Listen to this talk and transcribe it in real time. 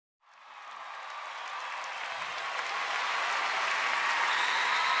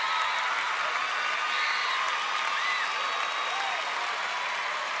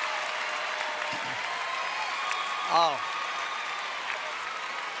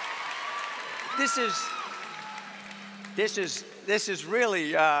this is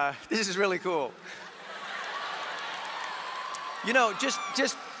really cool. You know,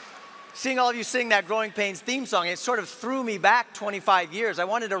 just seeing all of you sing that Growing Pains theme song, it sort of threw me back 25 years. I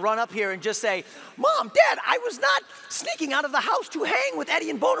wanted to run up here and just say, Mom, Dad, I was not sneaking out of the house to hang with Eddie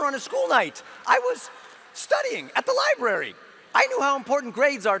and Boner on a school night. I was studying at the library. I knew how important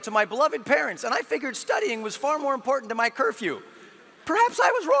grades are to my beloved parents, and I figured studying was far more important to my curfew. Perhaps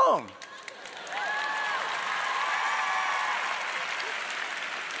I was wrong.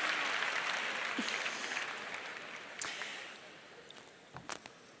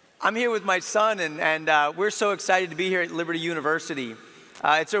 I'm here with my son, and we're so excited to be here at Liberty University.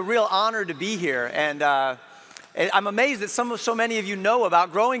 It's a real honor to be here, and I'm amazed that so many of you know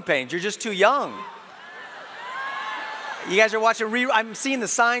about Growing Pains. You're just too young. You guys are watching, I'm seeing the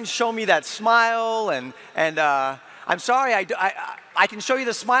signs show me that smile, and I'm sorry, I can show you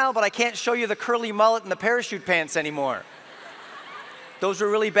the smile, but I can't show you the curly mullet and the parachute pants anymore. Those are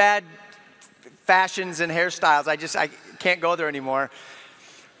really bad fashions and hairstyles. I can't go there anymore.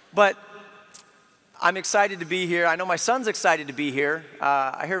 But I'm excited to be here. I know my son's excited to be here.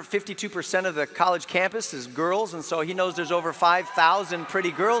 I hear 52% of the college campus is girls, and so he knows there's over 5,000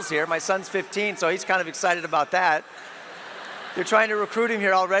 pretty girls here. My son's 15, so he's kind of excited about that. They're trying to recruit him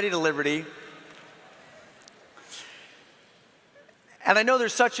here already to Liberty. And I know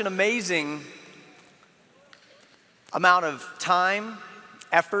there's such an amazing amount of time,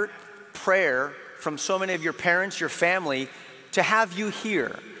 effort, prayer from so many of your parents, your family, to have you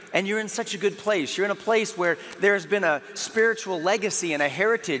here. And you're in such a good place. You're in a place where there's been a spiritual legacy and a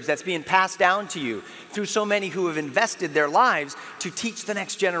heritage that's being passed down to you through so many who have invested their lives to teach the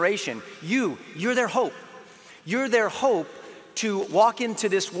next generation. You're their hope. You're their hope to walk into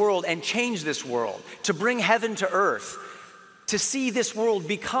this world and change this world, to bring heaven to earth, to see this world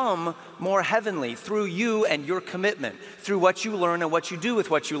become more heavenly through you and your commitment, through what you learn and what you do with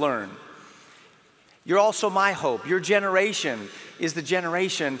what you learn. You're also my hope. Your generation is the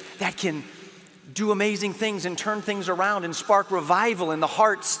generation that can do amazing things and turn things around and spark revival in the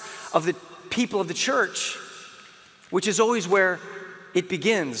hearts of the people of the church, which is always where it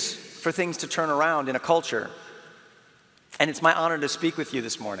begins for things to turn around in a culture. And it's my honor to speak with you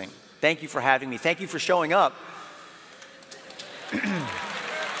this morning. Thank you for having me. Thank you for showing up.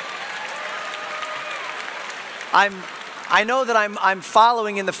 I know that I'm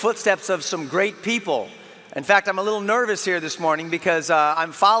following in the footsteps of some great people. In fact, I'm a little nervous here this morning because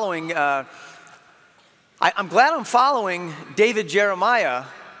I'm following, I'm glad I'm following David Jeremiah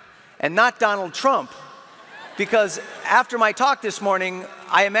and not Donald Trump. Because after my talk this morning,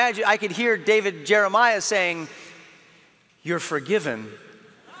 I imagine I could hear David Jeremiah saying, "You're forgiven,"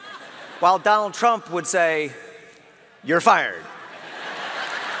 while Donald Trump would say, "You're fired."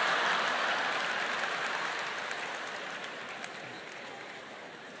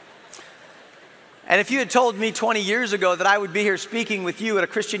 And if you had told me 20 years ago that I would be here speaking with you at a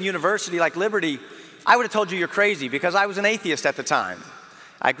Christian university like Liberty, I would have told you you're crazy, because I was an atheist at the time.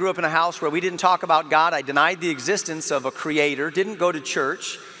 I grew up in a house where we didn't talk about God. I denied the existence of a creator, didn't go to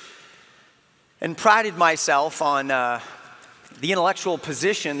church, and prided myself on the intellectual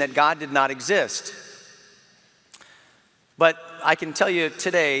position that God did not exist. But I can tell you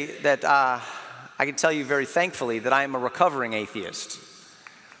today that I can tell you very thankfully that I am a recovering atheist.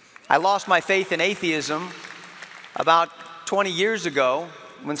 I lost my faith in atheism about 20 years ago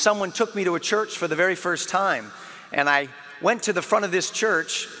when someone took me to a church for the very first time. And I went to the front of this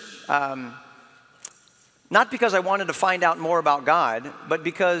church, not because I wanted to find out more about God, but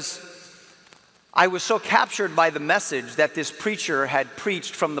because I was so captured by the message that this preacher had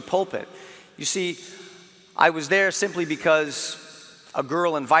preached from the pulpit. You see, I was there simply because a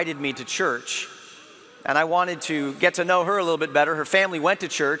girl invited me to church, and I wanted to get to know her a little bit better. Her family went to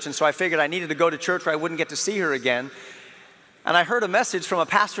church, and so I figured I needed to go to church where I wouldn't get to see her again. And I heard a message from a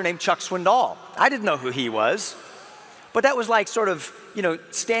pastor named Chuck Swindoll. I didn't know who he was, but that was like sort of,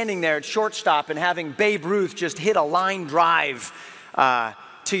 standing there at shortstop and having Babe Ruth just hit a line drive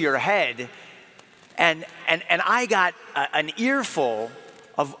to your head. And I got an earful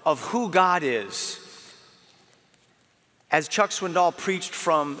of who God is as Chuck Swindoll preached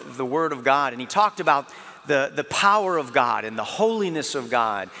from the Word of God. And he talked about the power of God and the holiness of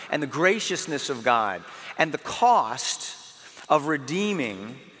God and the graciousness of God and the cost of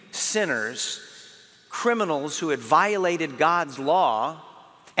redeeming sinners, criminals who had violated God's law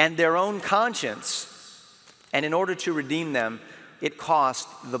and their own conscience. And in order to redeem them, it cost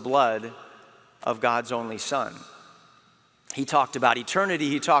the blood of God's only Son. He talked about eternity.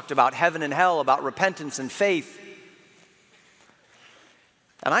 He talked about heaven and hell, about repentance and faith.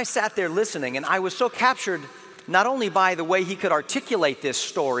 And I sat there listening, and I was so captured not only by the way he could articulate this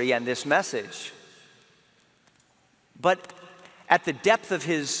story and this message, but at the depth of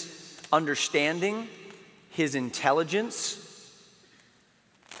his understanding, his intelligence.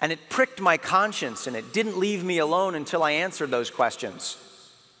 And it pricked my conscience, and it didn't leave me alone until I answered those questions.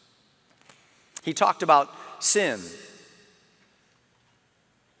 He talked about sin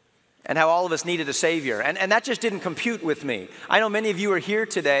and how all of us needed a Savior. And that just didn't compute with me. I know many of you are here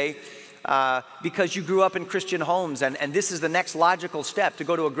today because you grew up in Christian homes, and this is the next logical step, to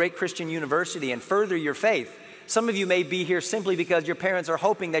go to a great Christian university and further your faith. Some of you may be here simply because your parents are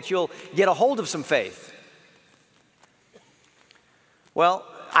hoping that you'll get a hold of some faith. Well,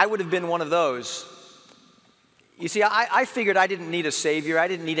 I would have been one of those. You see, I figured I didn't need a Savior. I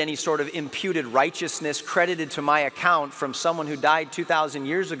didn't need any sort of imputed righteousness credited to my account from someone who died 2,000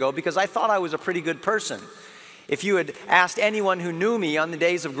 years ago, because I thought I was a pretty good person. If you had asked anyone who knew me on the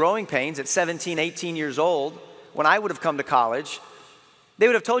days of growing pains at 17, 18 years old, when I would have come to college, they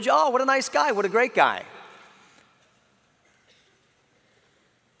would have told you, oh, what a nice guy, what a great guy.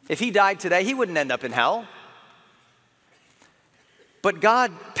 If he died today, he wouldn't end up in hell. But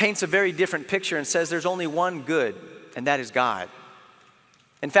God paints a very different picture and says there's only one good, and that is God.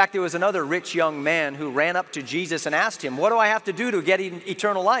 In fact, there was another rich young man who ran up to Jesus and asked him, what do I have to do to get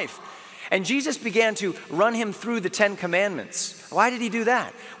eternal life? And Jesus began to run him through the 10 Commandments. Why did he do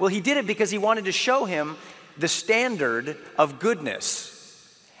that? Well, he did it because he wanted to show him the standard of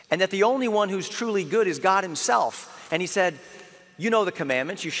goodness, and that the only one who's truly good is God himself. And he said, you know the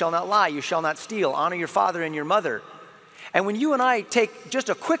commandments, you shall not lie, you shall not steal, honor your father and your mother. And when you and I take just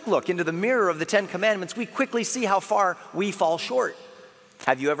a quick look into the mirror of the 10 Commandments, we quickly see how far we fall short.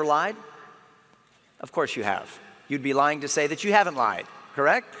 Have you ever lied? Of course you have. You'd be lying to say that you haven't lied,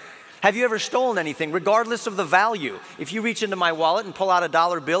 correct? Have you ever stolen anything, regardless of the value? If you reach into my wallet and pull out a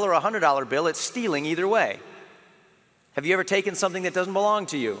 $1 bill or a $100 bill, it's stealing either way. Have you ever taken something that doesn't belong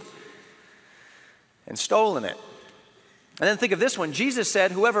to you and stolen it? And then think of this one. Jesus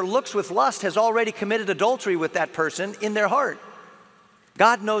said, whoever looks with lust has already committed adultery with that person in their heart.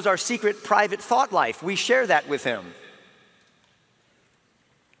 God knows our secret, private thought life. We share that with him.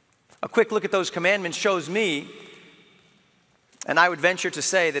 A quick look at those commandments shows me, and I would venture to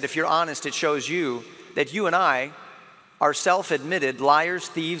say that if you're honest, it shows you that you and I are self-admitted liars,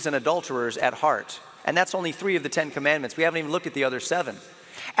 thieves, and adulterers at heart. And that's only 3 of the 10 Commandments. We haven't even looked at the other 7.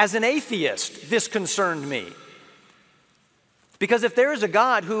 As an atheist, this concerned me. Because if there is a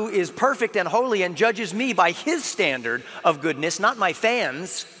God who is perfect and holy and judges me by his standard of goodness, not my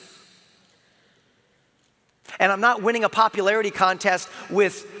fans, and I'm not winning a popularity contest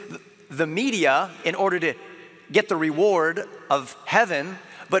with the media in order to get the reward of heaven,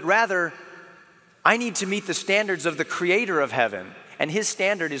 but rather I need to meet the standards of the creator of heaven, and his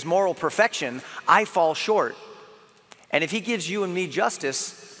standard is moral perfection, I fall short. And if he gives you and me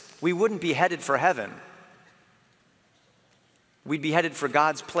justice, we wouldn't be headed for heaven. We'd be headed for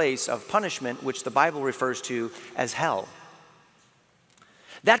God's place of punishment, which the Bible refers to as hell.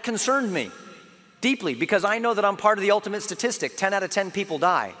 That concerned me deeply because I know that I'm part of the ultimate statistic. 10 out of 10 people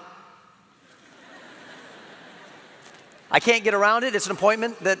die. I can't get around it. It's an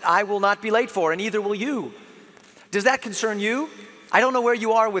appointment that I will not be late for, and neither will you. Does that concern you? I don't know where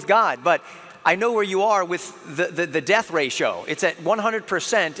you are with God, but I know where you are with the death ratio. It's at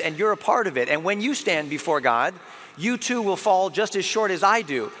 100%, and you're a part of it. And when you stand before God, you too will fall just as short as I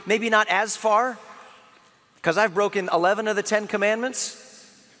do. Maybe not as far, because I've broken 11 of the 10 Commandments.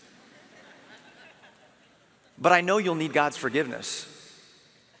 But I know you'll need God's forgiveness.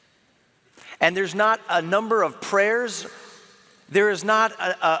 And there's not a number of prayers, there is not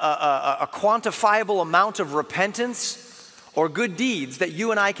a quantifiable amount of repentance or good deeds that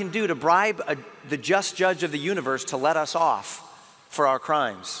you and I can do to bribe the just judge of the universe to let us off for our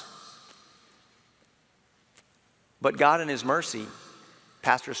crimes. But God in his mercy,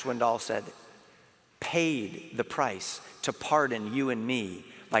 Pastor Swindoll said, paid the price to pardon you and me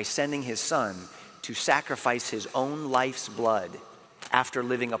by sending his son to sacrifice his own life's blood after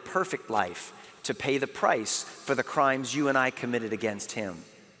living a perfect life to pay the price for the crimes you and I committed against him.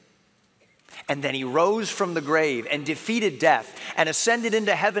 And then he rose from the grave and defeated death and ascended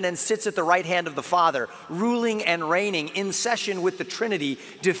into heaven and sits at the right hand of the Father, ruling and reigning in session with the Trinity,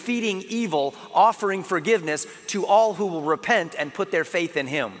 defeating evil, offering forgiveness to all who will repent and put their faith in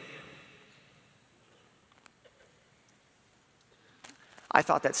him. I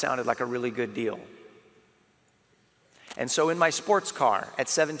thought that sounded like a really good deal. And so in my sports car at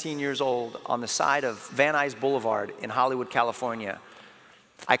 17 years old on the side of Van Nuys Boulevard in Hollywood, California,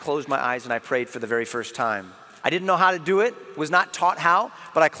 I closed my eyes and I prayed for the very first time. I didn't know how to do it, was not taught how,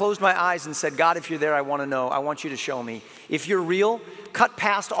 but I closed my eyes and said, God, if you're there, I want to know. I want you to show me. If you're real, cut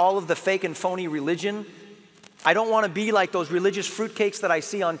past all of the fake and phony religion. I don't want to be like those religious fruitcakes that I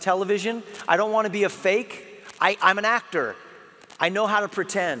see on television. I don't want to be a fake. I'm an actor. I know how to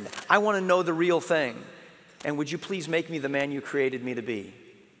pretend. I want to know the real thing. And would you please make me the man you created me to be?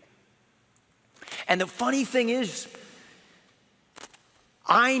 And the funny thing is,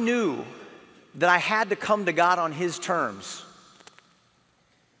 I knew that I had to come to God on His terms,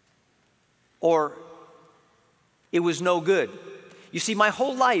 or it was no good. You see, my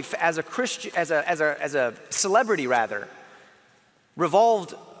whole life as a Christian, as a celebrity rather,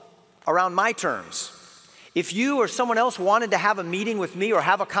 revolved around my terms. If you or someone else wanted to have a meeting with me or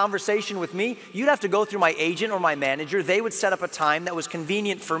have a conversation with me, you'd have to go through my agent or my manager. They would set up a time that was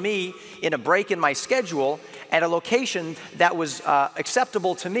convenient for me in a break in my schedule at a location that was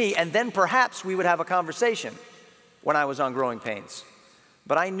acceptable to me, and then perhaps we would have a conversation when I was on Growing Pains.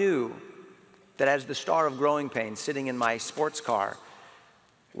 But I knew that as the star of Growing Pains, sitting in my sports car,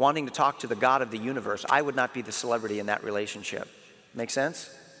 wanting to talk to the God of the universe, I would not be the celebrity in that relationship. Make sense?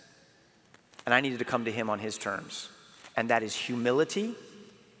 And I needed to come to Him on His terms. And that is humility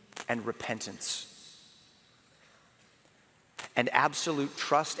and repentance. And absolute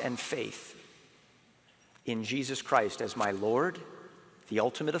trust and faith in Jesus Christ as my Lord, the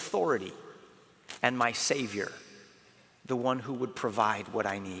ultimate authority, and my Savior, the one who would provide what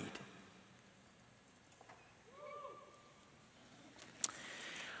I need.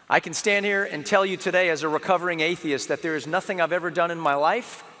 I can stand here and tell you today as a recovering atheist that there is nothing I've ever done in my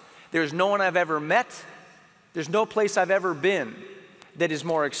life, there's no one I've ever met, there's no place I've ever been that is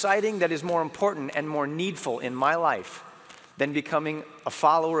more exciting, that is more important and more needful in my life than becoming a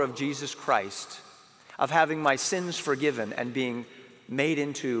follower of Jesus Christ, of having my sins forgiven and being made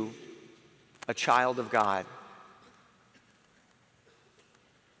into a child of God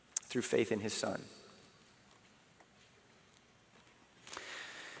through faith in His Son.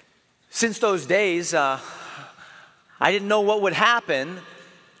 Since those days, I didn't know what would happen.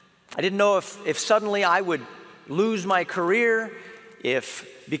 I didn't know if suddenly I would lose my career, if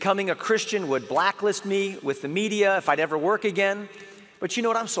becoming a Christian would blacklist me with the media, if I'd ever work again. But you know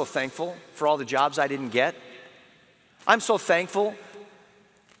what? I'm so thankful for all the jobs I didn't get. I'm so thankful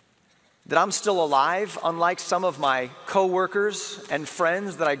that I'm still alive, unlike some of my coworkers and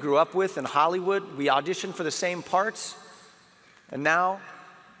friends that I grew up with in Hollywood. We auditioned for the same parts, and now,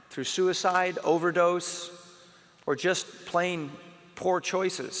 through suicide, overdose, or just plain poor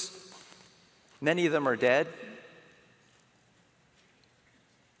choices, many of them are dead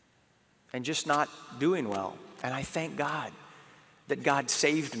and just not doing well. And I thank God that God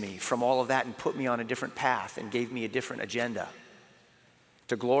saved me from all of that and put me on a different path and gave me a different agenda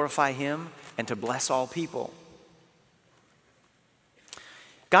to glorify Him and to bless all people.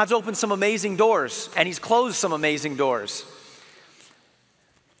 God's opened some amazing doors, and He's closed some amazing doors.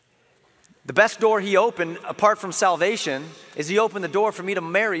 The best door He opened, apart from salvation, is He opened the door for me to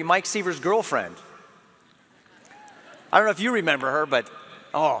marry Mike Seaver's girlfriend. I don't know if you remember her, but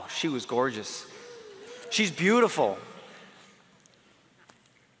oh, she was gorgeous. She's beautiful.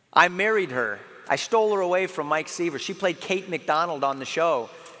 I married her. I stole her away from Mike Seaver. She played Kate McDonald on the show.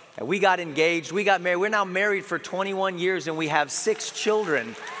 And we got engaged. We got married. We're now married for 21 years, and we have 6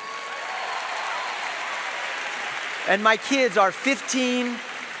 children. And my kids are 15,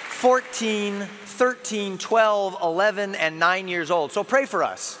 14, 13, 12, 11, and 9 years old. So pray for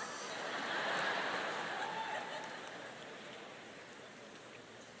us.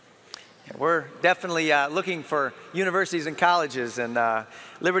 We're definitely looking for universities and colleges, and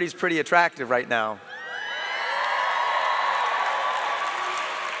Liberty's pretty attractive right now.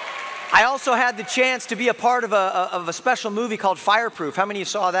 I also had the chance to be a part of a special movie called Fireproof. How many of you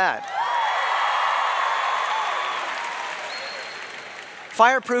saw that?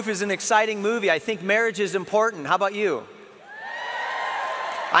 Fireproof is an exciting movie. I think marriage is important. How about you?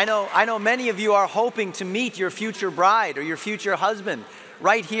 I know many of you are hoping to meet your future bride or your future husband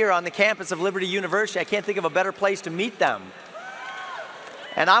right here on the campus of Liberty University. I can't think of a better place to meet them.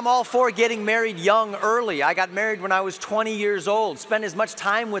 And I'm all for getting married young, early. I got married when I was 20 years old. Spend as much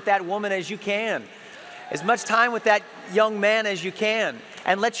time with that woman as you can. As much time with that young man as you can.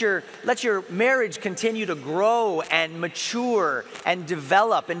 And let your marriage continue to grow and mature and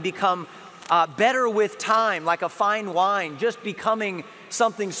develop and become better with time, like a fine wine, just becoming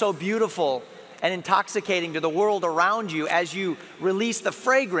something so beautiful and intoxicating to the world around you as you release the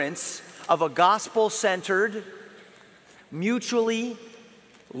fragrance of a gospel-centered, mutually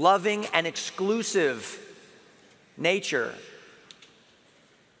loving and exclusive nature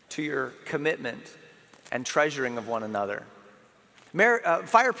to your commitment and treasuring of one another.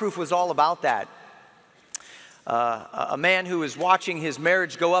 Fireproof was all about that. A man who was watching his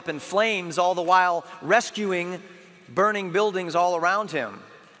marriage go up in flames, all the while rescuing burning buildings all around him.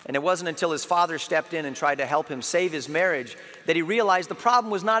 And it wasn't until his father stepped in and tried to help him save his marriage that he realized the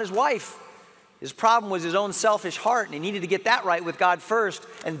problem was not his wife. His problem was his own selfish heart, and he needed to get that right with God first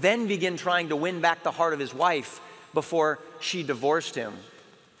and then begin trying to win back the heart of his wife before she divorced him.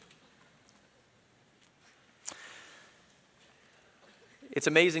 It's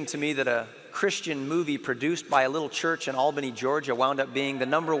amazing to me that a Christian movie produced by a little church in Albany, Georgia, wound up being the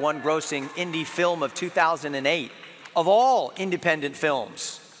 #1 grossing indie film of 2008, of all independent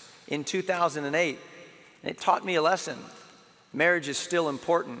films in 2008. And it taught me a lesson. Marriage is still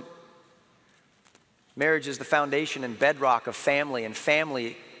important. Marriage is the foundation and bedrock of family, and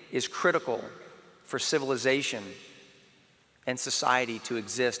family is critical for civilization and society to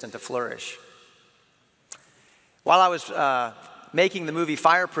exist and to flourish. While I was making the movie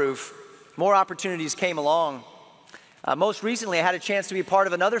Fireproof, more opportunities came along. Most recently, I had a chance to be part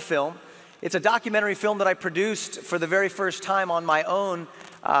of another film. It's a documentary film that I produced for the very first time on my own.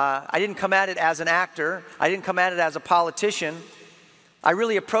 I didn't come at it as an actor. I didn't come at it as a politician. I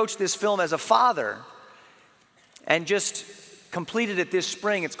really approached this film as a father and just completed it this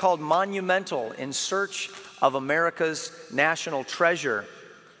spring. It's called Monumental: In Search of America's National Treasure.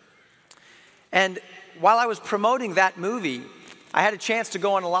 And while I was promoting that movie, I had a chance to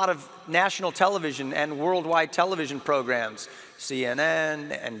go on a lot of national television and worldwide television programs.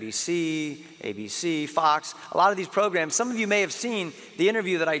 CNN, NBC, ABC, Fox, a lot of these programs. Some of you may have seen the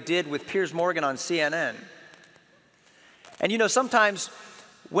interview that I did with Piers Morgan on CNN. And you know, sometimes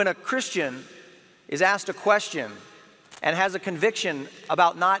when a Christian is asked a question and has a conviction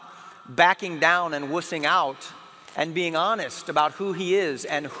about not backing down and wussing out and being honest about who he is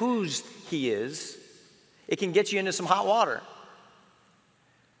and whose he is, it can get you into some hot water.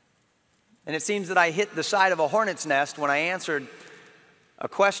 And it seems that I hit the side of a hornet's nest when I answered a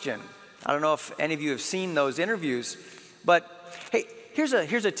question. I don't know if any of you have seen those interviews, but hey, here's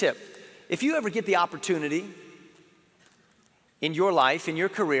a tip. If you ever get the opportunity in your life, in your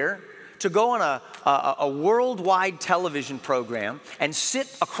career, to go on a worldwide television program and sit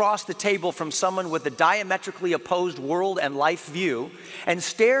across the table from someone with a diametrically opposed world and life view and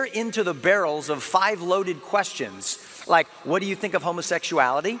stare into the barrels of 5 loaded questions, like, what do you think of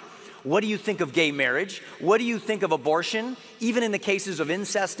homosexuality? What do you think of gay marriage? What do you think of abortion, even in the cases of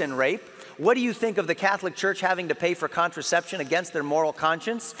incest and rape? What do you think of the Catholic Church having to pay for contraception against their moral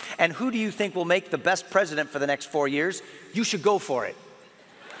conscience? And who do you think will make the best president for the next 4 years? You should go for it.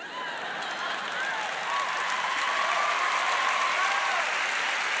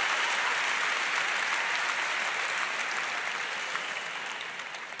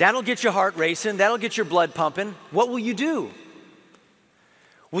 That'll get your heart racing. That'll get your blood pumping. What will you do?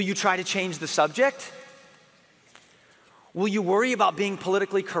 Will you try to change the subject? Will you worry about being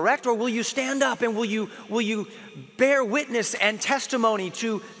politically correct, or will you stand up and will you bear witness and testimony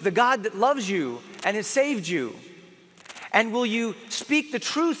to the God that loves you and has saved you? And will you speak the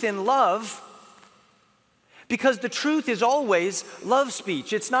truth in love? Because the truth is always love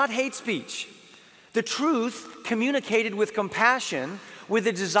speech. It's not hate speech. The truth communicated with compassion, with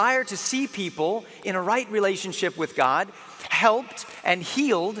a desire to see people in a right relationship with God, helped and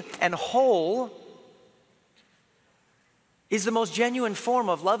healed and whole, is the most genuine form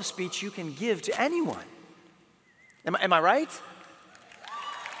of love speech you can give to anyone. Am I right?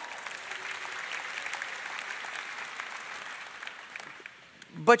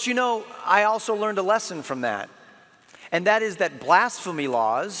 But you know, I also learned a lesson from that. And that is that blasphemy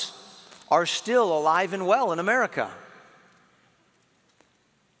laws are still alive and well in America.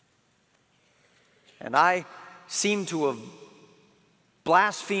 And I seem to have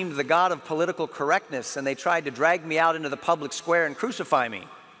blasphemed the God of political correctness, and they tried to drag me out into the public square and crucify me.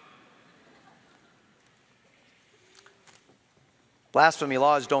 Blasphemy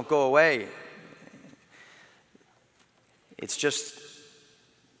laws don't go away. It's just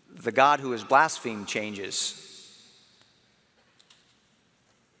the God who is blasphemed changes.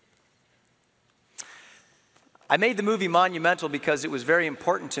 I made the movie Monumental because it was very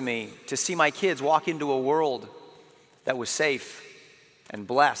important to me to see my kids walk into a world that was safe and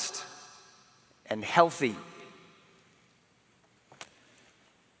blessed and healthy.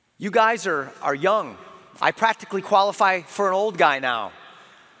 You guys are young. I practically qualify for an old guy now.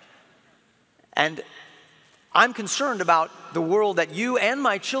 And I'm concerned about the world that you and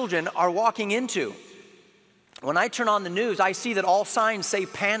my children are walking into. When I turn on the news, I see that all signs say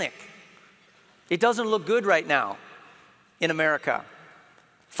panic. It doesn't look good right now in America.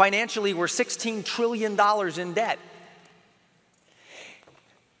 Financially, we're $16 trillion in debt.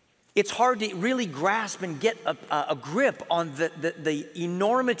 It's hard to really grasp and get a grip on the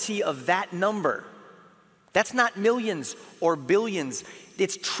enormity of that number. That's not millions or billions,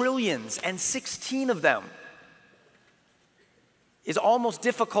 it's trillions, and 16 of them is almost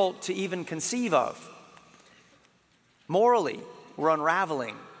difficult to even conceive of. Morally, we're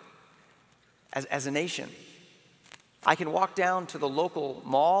unraveling as a nation. I can walk down to the local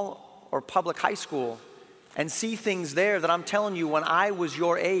mall or public high school and see things there that I'm telling you when I was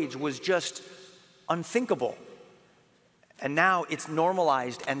your age was just unthinkable. And now it's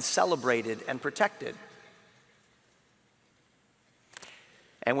normalized and celebrated and protected.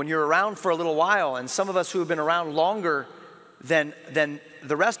 And when you're around for a little while, and some of us who have been around longer than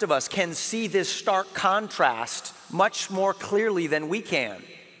the rest of us can see this stark contrast much more clearly than we can.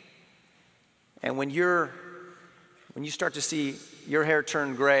 And when you start to see your hair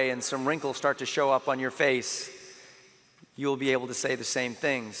turn gray and some wrinkles start to show up on your face, you'll be able to say the same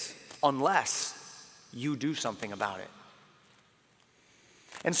things unless you do something about it.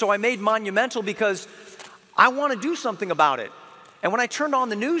 And so I made Monumental because I want to do something about it. And when I turned on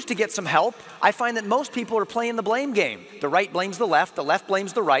the news to get some help, I find that most people are playing the blame game. The right blames the left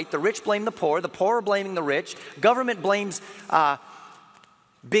blames the right, the rich blame the poor are blaming the rich, government blames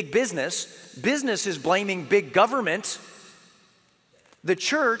big business, business is blaming big government, the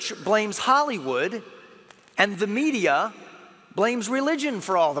church blames Hollywood, and the media blames religion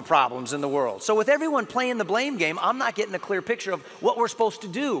for all the problems in the world. So with everyone playing the blame game, I'm not getting a clear picture of what we're supposed to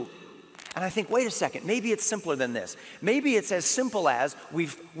do. And I think, wait a second, maybe it's simpler than this. Maybe it's as simple as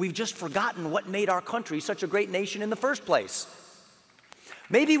we've just forgotten what made our country such a great nation in the first place.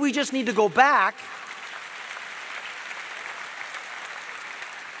 Maybe we just need to go back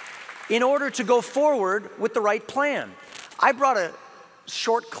in order to go forward with the right plan. I brought a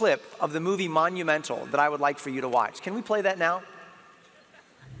short clip of the movie Monumental that I would like for you to watch. Can we play that now?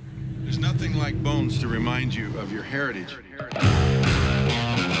 There's nothing like bones to remind you of your heritage.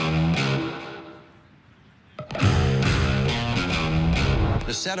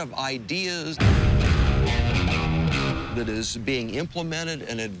 The set of ideas that is being implemented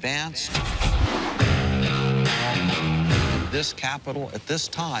and advanced in this capital at this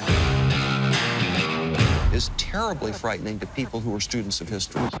time is terribly frightening to people who are students of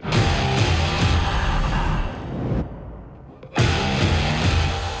history.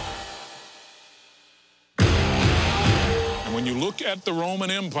 And when you look at the Roman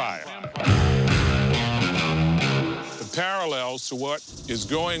Empire, parallels to what is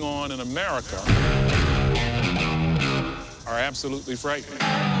going on in America are absolutely frightening.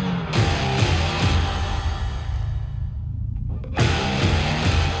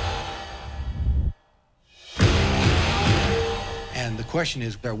 And the question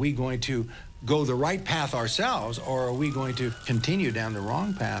is, are we going to go the right path ourselves, or are we going to continue down the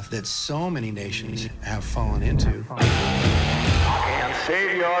wrong path that so many nations have fallen into? I can't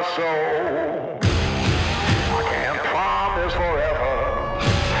save your soul. I can't promise forever.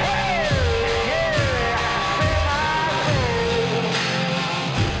 Hey, yeah, save my soul.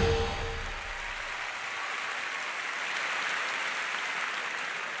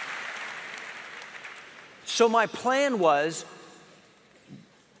 So my plan was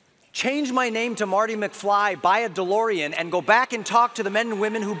change my name to Marty McFly, buy a DeLorean, and go back and talk to the men and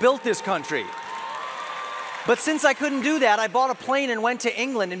women who built this country. But since I couldn't do that, I bought a plane and went to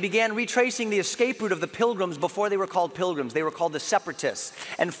England and began retracing the escape route of the Pilgrims before they were called Pilgrims. They were called the Separatists,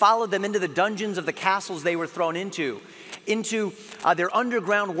 and followed them into the dungeons of the castles they were thrown into their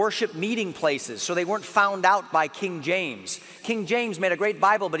underground worship meeting places, so they weren't found out by King James. King James made a great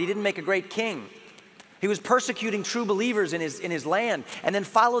Bible, but he didn't make a great king. He was persecuting true believers in his land, and then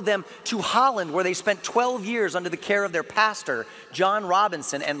followed them to Holland, where they spent 12 years under the care of their pastor, John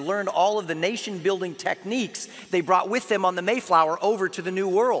Robinson, and learned all of the nation-building techniques they brought with them on the Mayflower over to the New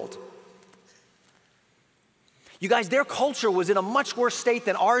World. You guys, their culture was in a much worse state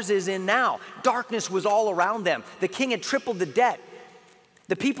than ours is in now. Darkness was all around them. The king had tripled the debt.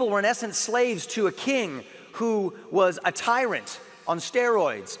 The people were in essence slaves to a king who was a tyrant on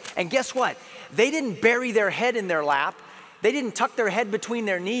steroids. And guess what? They didn't bury their head in their lap. They didn't tuck their head between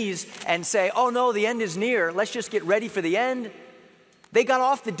their knees and say, oh no, the end is near. Let's just get ready for the end. They got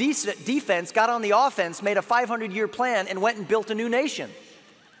off the defense, got on the offense, made a 500-year plan, and went and built a new nation.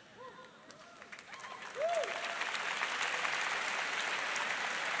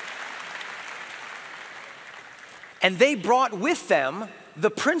 And they brought with them the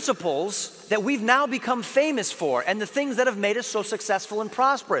principles that we've now become famous for, and the things that have made us so successful and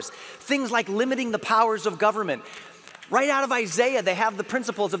prosperous. Things like limiting the powers of government, Right out of Isaiah, they have the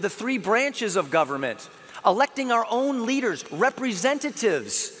principles of the three branches of government, electing our own leaders,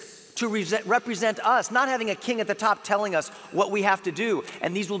 representatives to represent us, not having a king at the top telling us what we have to do.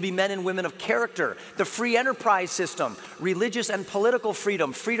 And these will be men and women of character. The free enterprise system, religious and political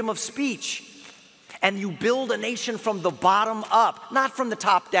freedom, freedom of speech. And you build a nation from the bottom up, not from the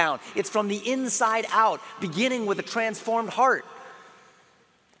top down. It's from the inside out, beginning with a transformed heart.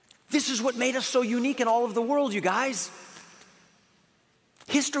 This is what made us so unique in all of the world, you guys.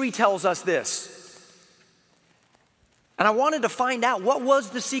 History tells us this. And I wanted to find out what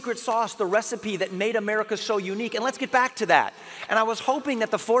was the secret sauce, the recipe that made America so unique. And let's get back to that. And I was hoping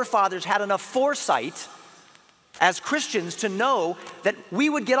that the forefathers had enough foresight as Christians to know that we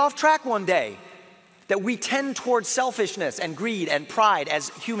would get off track one day, that we tend towards selfishness and greed and pride as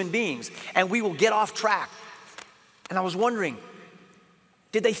human beings, and we will get off track. And I was wondering,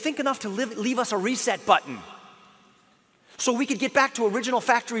 did they think enough to leave us a reset button so we could get back to original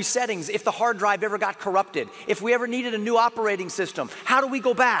factory settings if the hard drive ever got corrupted, if we ever needed a new operating system? How do we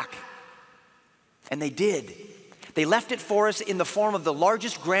go back? And they did. They left it for us in the form of the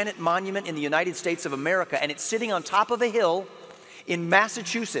largest granite monument in the United States of America, and it's sitting on top of a hill in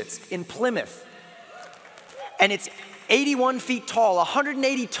Massachusetts, in Plymouth. And it's 81 feet tall,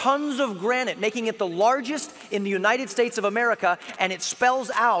 180 tons of granite, making it the largest in the United States of America, and it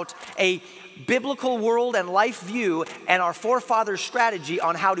spells out a biblical world and life view and our forefathers' strategy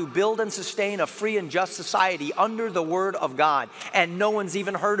on how to build and sustain a free and just society under the Word of God. And no one's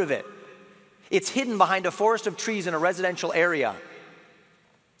even heard of it. It's hidden behind a forest of trees in a residential area.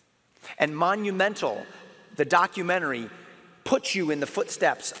 And Monumental, the documentary, puts you in the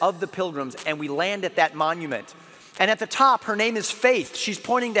footsteps of the pilgrims, and we land at that monument. And at the top, her name is Faith. She's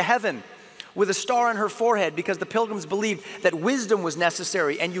pointing to heaven with a star on her forehead because the pilgrims believed that wisdom was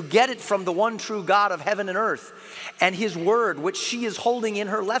necessary, and you get it from the one true God of heaven and earth and His Word, which she is holding in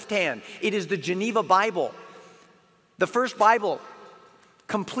her left hand. It is the Geneva Bible, the first Bible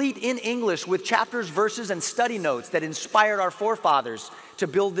complete in English with chapters, verses, and study notes that inspired our forefathers to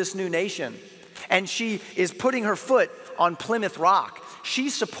build this new nation. And she is putting her foot on Plymouth Rock.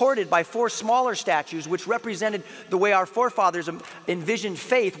 She's supported by 4 smaller statues which represented the way our forefathers envisioned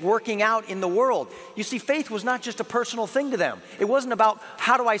faith working out in the world. You see, faith was not just a personal thing to them. It wasn't about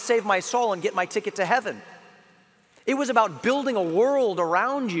how do I save my soul and get my ticket to heaven. It was about building a world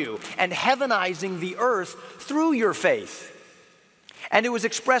around you and heavenizing the earth through your faith. And it was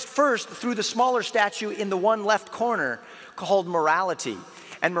expressed first through the smaller statue in the one left corner called morality.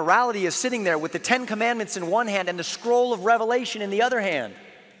 And morality is sitting there with the 10 Commandments in one hand and the scroll of Revelation in the other hand.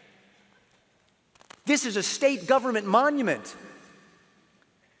 This is a state government monument.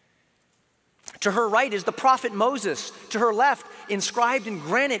 To her right is the prophet Moses. To her left, inscribed in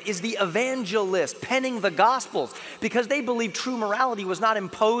granite, is the evangelist penning the Gospels, because they believed true morality was not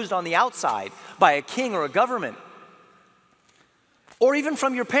imposed on the outside by a king or a government, or even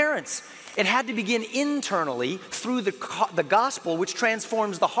from your parents. It had to begin internally through the gospel, which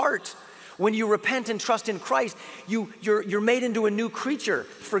transforms the heart. When you repent and trust in Christ, you're made into a new creature,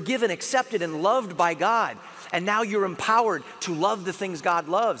 forgiven, accepted, and loved by God. And now you're empowered to love the things God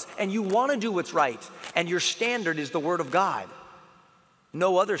loves. And you want to do what's right. And your standard is the Word of God.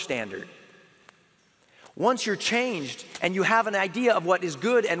 No other standard. Once you're changed and you have an idea of what is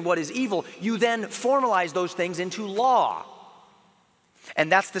good and what is evil, you then formalize those things into law. And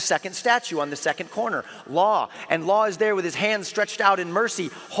that's the second statue on the second corner, law. And law is there with his hands stretched out in mercy,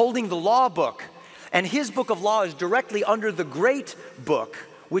 holding the law book. And his book of law is directly under the great book,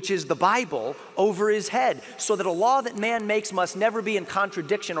 which is the Bible, over his head, so that a law that man makes must never be in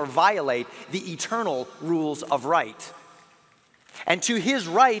contradiction or violate the eternal rules of right. And to his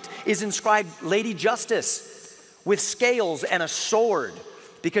right is inscribed Lady Justice with scales and a sword,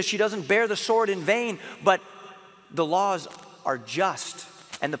 because she doesn't bear the sword in vain, but the laws are just,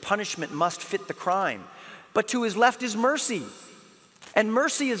 and the punishment must fit the crime. But to his left is mercy, and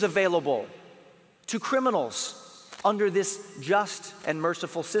mercy is available to criminals under this just and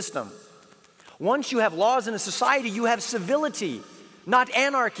merciful system. Once you have laws in a society, you have civility, not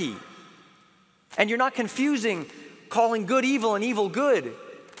anarchy. And you're not confusing calling good evil and evil good.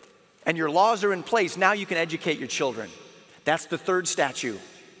 And your laws are in place. Now you can educate your children. That's the third statue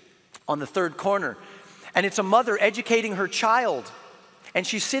on the third corner. And it's a mother educating her child. And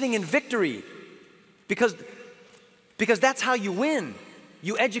she's sitting in victory because that's how you win.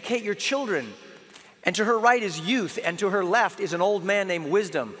 You educate your children. And to her right is youth, and to her left is an old man named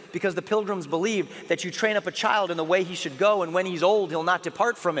Wisdom, because the pilgrims believed that you train up a child in the way he should go, and when he's old, he'll not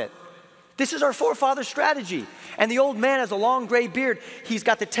depart from it. This is our forefather's strategy. And the old man has a long gray beard. He's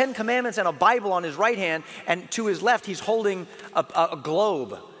got the 10 Commandments and a Bible on his right hand, and to his left he's holding a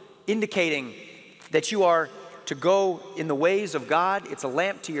globe, indicating that you are to go in the ways of God. It's a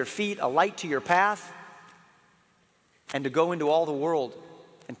lamp to your feet, a light to your path, and to go into all the world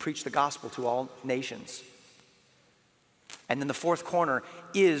and preach the gospel to all nations. And then the fourth corner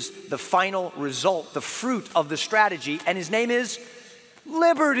is the final result, the fruit of the strategy, and his name is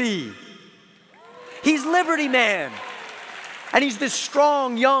liberty. He's Liberty Man. And he's this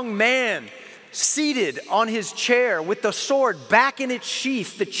strong young man seated on his chair with the sword back in its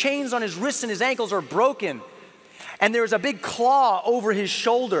sheath. The chains on his wrists and his ankles are broken. And there's a big claw over his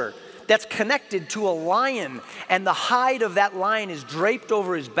shoulder that's connected to a lion. And the hide of that lion is draped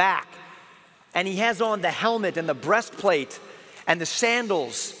over his back. And he has on the helmet and the breastplate and the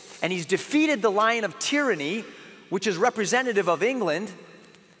sandals. And he's defeated the lion of tyranny, which is representative of England.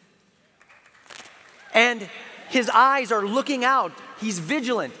 And his eyes are looking out. He's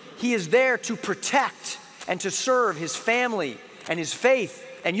vigilant. He is there to protect and to serve his family and his faith.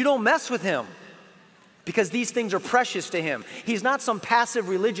 And you don't mess with him, because these things are precious to him. He's not some passive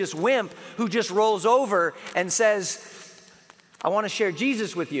religious wimp who just rolls over and says, I want to share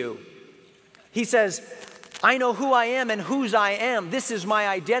Jesus with you. He says, I know who I am and whose I am. This is my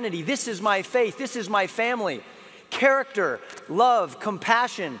identity. This is my faith. This is my family. Character, love,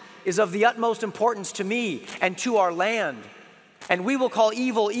 compassion is of the utmost importance to me and to our land. And we will call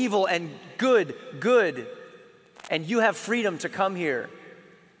evil, evil, and good, good. And you have freedom to come here,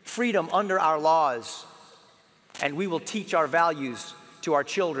 freedom under our laws. And we will teach our values to our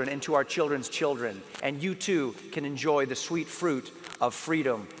children and to our children's children. And you too can enjoy the sweet fruit of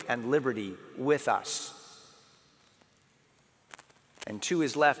freedom and liberty with us. And to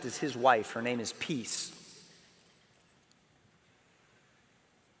his left is his wife. Her name is Peace.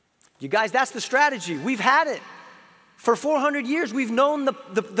 You guys, that's the strategy. We've had it. For 400 years, we've known the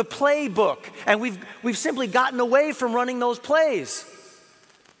playbook, and we've simply gotten away from running those plays.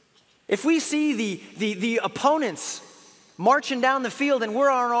 If we see the opponents marching down the field and we're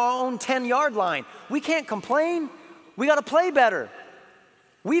on our own 10-yard line, we can't complain. We got to play better.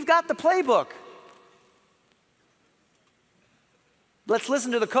 We've got the playbook. Let's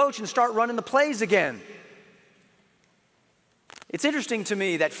listen to the coach and start running the plays again. It's interesting to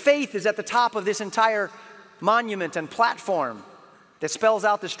me that faith is at the top of this entire monument and platform that spells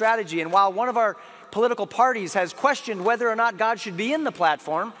out the strategy. And while one of our political parties has questioned whether or not God should be in the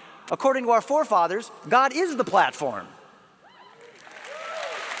platform, according to our forefathers, God is the platform.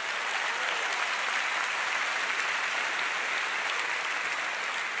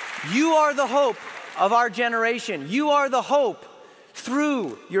 You are the hope of our generation. You are the hope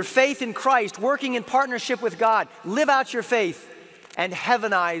through your faith in Christ, working in partnership with God. Live out your faith and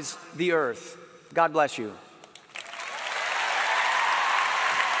heavenize the earth. God bless you.